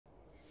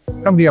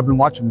company I've been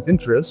watching with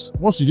interest,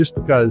 mostly just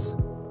because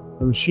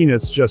the machine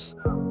is just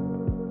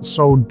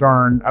so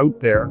darn out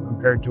there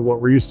compared to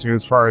what we're used to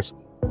as far as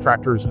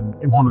tractors and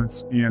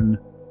implements in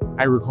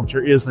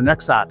agriculture, is the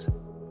Nexat.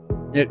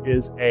 It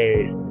is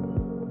a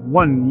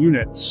 1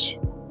 unit,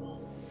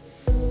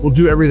 will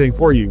do everything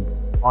for you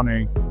on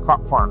a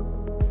crop farm.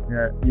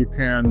 It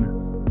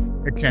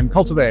can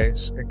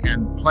cultivate, it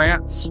can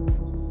plant,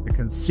 it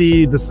can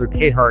seed. This is a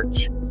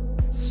K-Hart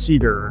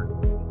seeder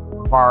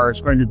bar. It's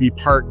going to be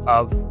part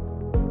of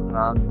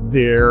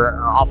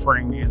their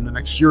offering in the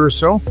next year or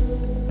so.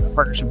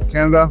 Partnership with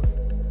Canada.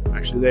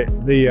 Actually,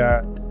 the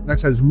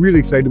Nexat is really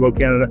excited about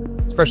Canada,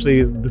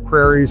 especially the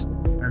prairies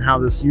and how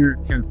this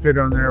unit can fit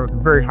on there with a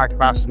very high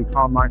capacity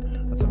combine.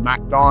 That's a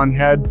MacDon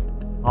head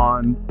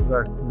on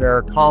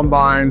their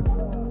combine.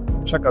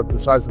 Check out the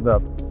size of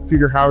the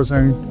feeder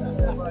housing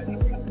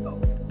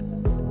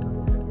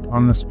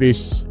on this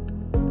piece.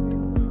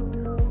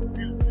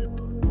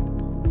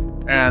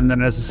 And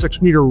then as a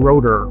 6-meter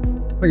rotor.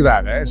 Look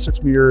at that,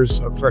 6 meters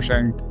of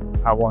threshing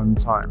at one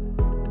time.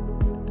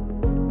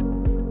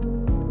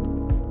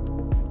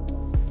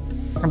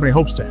 The company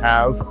hopes to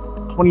have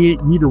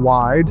 28-meter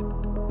wide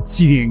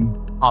seeding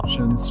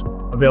options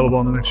available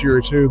in the next year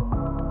or two,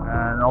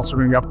 and also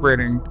going to be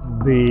upgrading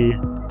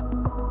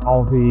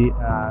all the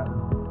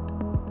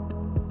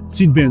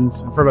seed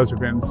bins and fertilizer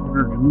bins in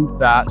order to meet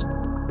that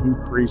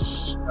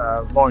increased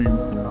volume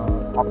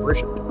of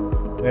operation.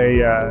 They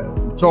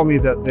told me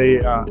that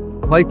they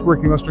like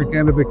working in Western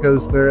Canada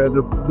because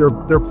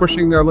they're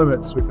pushing their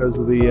limits because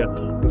of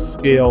the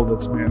scale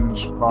that's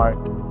managed by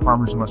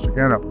farmers in Western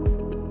Canada.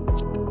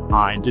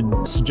 I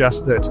didn't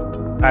suggest that.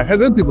 I've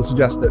had other people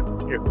suggest that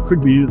it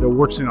could be that it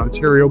works in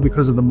Ontario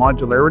because of the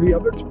modularity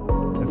of it.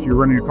 If you're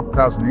running a couple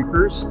thousand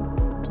acres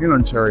in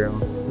Ontario,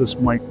 this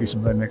might be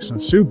something that makes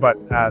sense too. But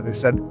they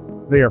said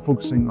they are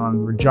focusing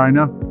on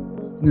Regina,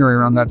 an area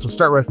around that to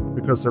start with,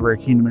 because they're very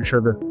keen to make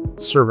sure the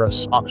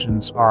service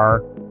options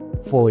are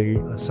fully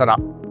set up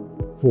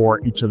for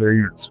each of their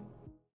units.